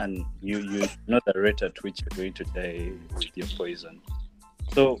 and you know the rate at which you're going to die with your poison.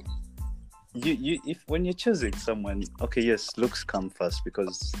 So you if when you're choosing someone, okay, yes, looks come first,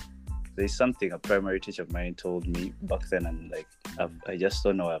 because there's something a primary teacher of mine told me back then, and like I just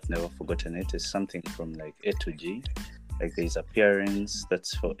don't know, I've never forgotten it. It's something from like A to G. Like there's appearance,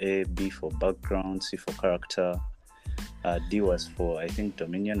 that's for A, B for background, C for character, D was for, I think,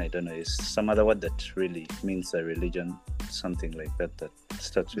 dominion. I don't know, it's some other word that really means a religion, something like that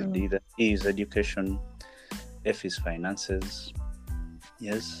starts with D. Then E is education, F is finances,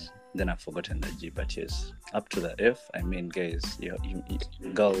 yes. Then I've forgotten the G, but yes, up to the F. I mean, guys, you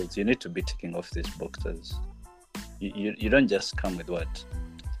girls, you need to be ticking off these boxes. You don't just come with what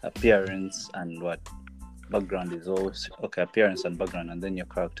appearance and what background is always okay. Appearance and background, and then your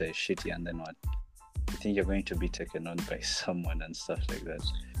character is shitty, and then what? You think you're going to be taken on by someone and stuff like that.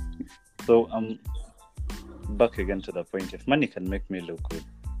 So back again to the point. If money can make me look good,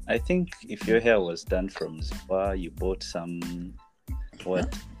 I think if your hair was done from Zipper, you bought some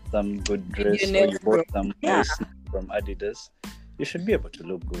good dress, or you bought some nice from Adidas, you should be able to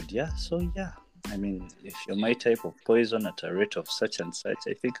look good. Yeah. So yeah, I mean, if you're my type of poison at a rate of such and such,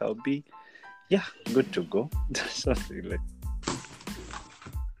 I think I'll be good to go. Something like.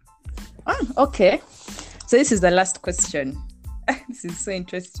 Okay. So this is the last question. This is so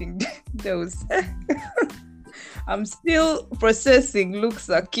interesting. Those I'm still processing looks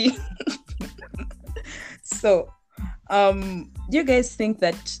Aki. So do you guys think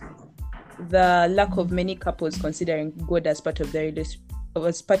that the lack of many couples considering God as part of their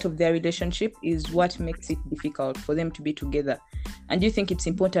relationship is what makes it difficult for them to be together? And do you think it's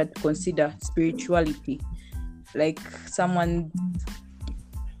important to consider spirituality, like someone's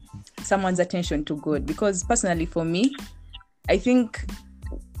attention to God? Because personally for me, I think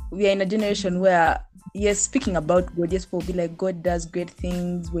we are in a generation where, yes, speaking about God, yes, people will be like, God does great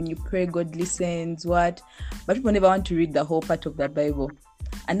things. When you pray, God listens, but people never want to read the whole part of the Bible.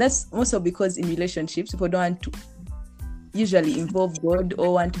 And that's also because in relationships, people don't want to usually involve God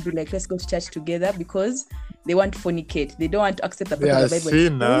or want to be like, let's go to church together, because they want to fornicate. They don't want to accept the part of the Bible.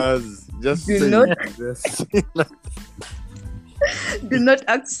 Sinners. Just do not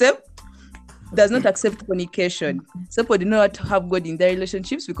accept. Does not accept fornication. So people do not want to have God in their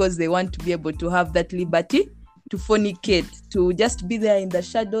relationships because they want to be able to have that liberty to fornicate, to just be there in the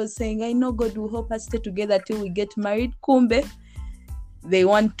shadows saying, I know God will help us stay together till we get married. Kumbe, they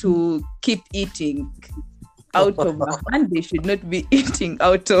want to keep eating out of a hand they should not be eating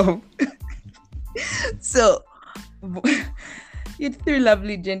out of. So, you three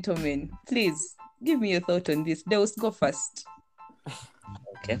lovely gentlemen, please give me your thought on this. Deus, go first.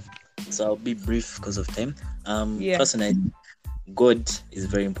 Okay. So I'll be brief because of time. Personally, God is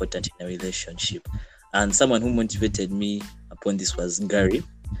very important in a relationship. And someone who motivated me upon this was Gary,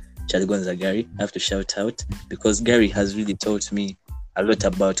 Chaligonza Gary. I have to shout out because Gary has really taught me a lot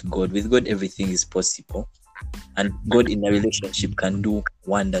about God. With God, everything is possible. And God in a relationship can do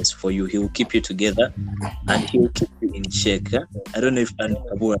wonders for you. He will keep you together and he will keep you in check. I don't know if I'm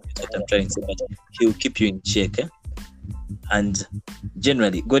what I'm trying to say, but he will keep you in check. And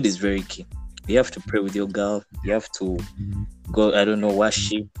generally, God is very key. You have to pray with your girl. You have to go,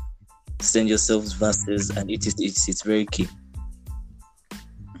 worship, send yourselves verses, and it's very key.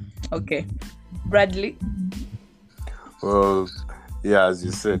 Okay. Bradley? Well, yeah, as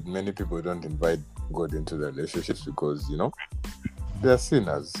you said, many people don't invite God into their relationships because, they are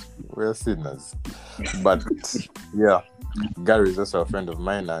sinners. We are sinners. But, yeah, Gary is also a friend of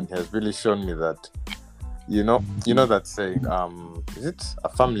mine, and he has really shown me that you know that saying, is it a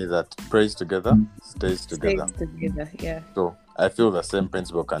family that prays together stays together? Yeah. So I feel the same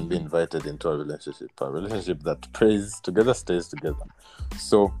principle can be invited into a relationship that prays together stays together.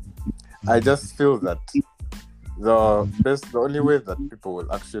 So I just feel that the only way that people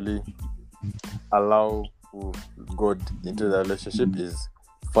will actually allow God into the relationship is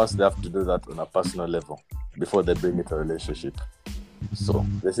first they have to do that on a personal level before they bring it to a relationship. So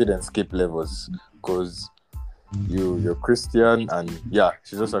they shouldn't skip levels, because you're Christian, and yeah,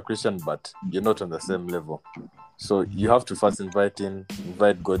 she's also a Christian, but you're not on the same level. So you have to first invite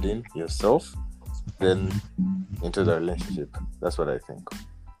God in yourself, then into the relationship. That's what I think.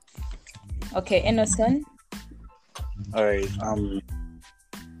 Okay, Emerson. All right.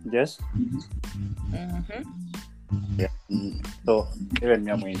 Yes. Mm-hmm. Yeah. So even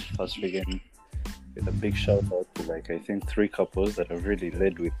me, I'm going to first begin with a big shout out to I think 3 couples that have really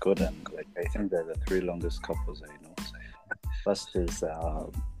led with God, and I think they're the 3 longest couples I know. First is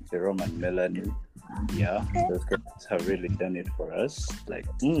Jerome and Melanie. Yeah, those guys have really done it for us.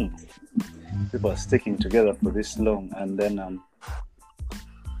 People are sticking together for this long. And then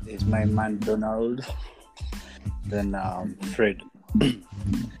is my man Donald. Then Fred.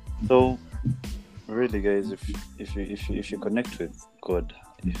 So really, guys, if you connect with God,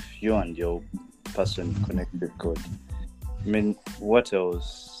 if you and your person connect with God, I mean, what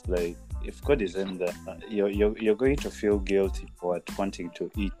else? If God is in there, you're going to feel guilty for wanting to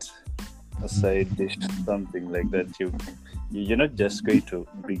eat a side dish, something like that. You're not just going to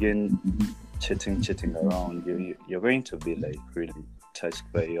begin chitting around. You're going to be really touched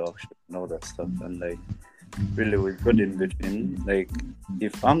by your action and all that stuff. And really, with God in between,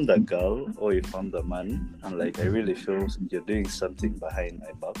 if I'm the girl or if I'm the man, and I really feel you're doing something behind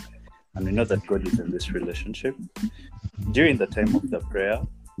my back, and we know that God is in this relationship, during the time of the prayer,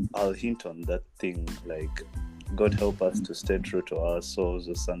 I'll hint on that thing, God help us to stay true to our souls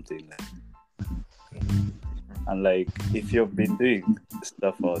or something. And if you've been doing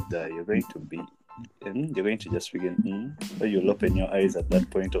stuff out there, you're going to just begin, or you'll open your eyes at that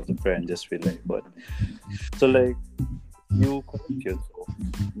point of the prayer and just feel what? So you correct yourself,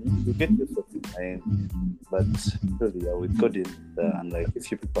 you get yourself in line, but really, with God in there, and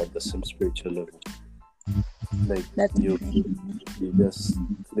if you people at the same spiritual level, you just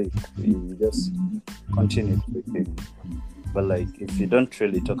click, you just continue clicking. But if you don't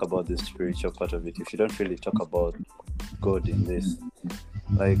really talk about the spiritual part of it, if you don't really talk about God in this,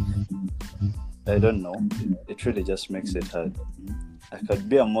 I don't know, it really just makes it hard. I could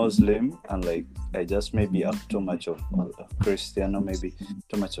be a Muslim and I just maybe have too much of a Christian, or maybe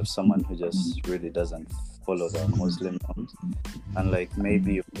too much of someone who just really doesn't follow the Muslim norms. And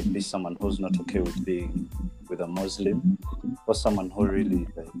maybe you could be someone who's not okay with being with a Muslim, or someone who really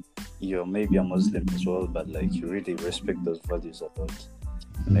you're maybe a Muslim as well, but you really respect those values a lot.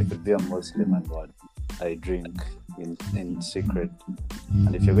 And I could be a Muslim and what I drink in secret.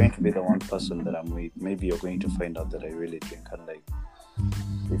 And if you're going to be the one person that I'm with, maybe you're going to find out that I really drink. And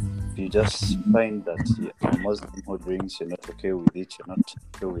if you just find that a Muslim who drinks, you're not okay with it, you're not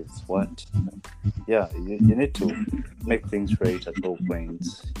okay with what? Yeah, you need to make things right at all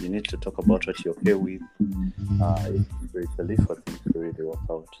points. You need to talk about what you're okay with spiritually for things to really work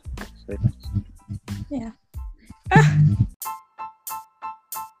out. So, Yeah.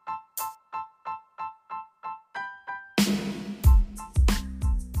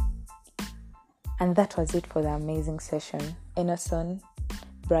 And that was it for the amazing session. Emerson,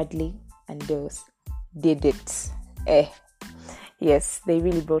 Bradley, and Dose did it. Yes, they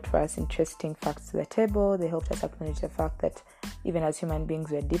really brought for us interesting facts to the table. They helped us acknowledge the fact that even as human beings,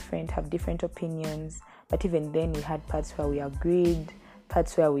 we're different, have different opinions. But even then, we had parts where we agreed,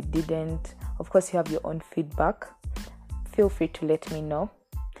 parts where we didn't. Of course, you have your own feedback. Feel free to let me know,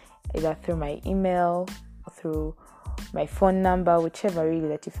 either through my email or through my phone number, whichever really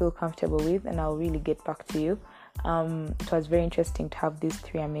that you feel comfortable with, and I'll really get back to you. It was very interesting to have these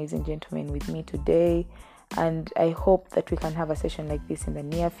 3 amazing gentlemen with me today, and I hope that we can have a session like this in the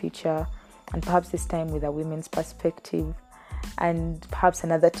near future, and perhaps this time with a women's perspective, and perhaps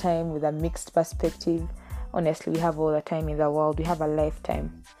another time with a mixed perspective. Honestly, we have all the time in the world. We have a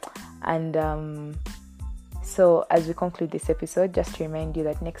lifetime. And so as we conclude this episode, just to remind you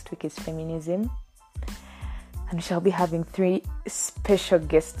that next week is feminism, and we shall be having 3 special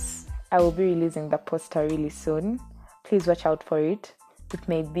guests. I will be releasing the poster really soon. Please watch out for it. It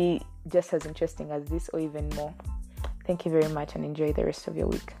may be just as interesting as this or even more. Thank you very much and enjoy the rest of your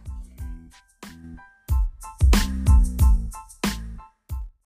week.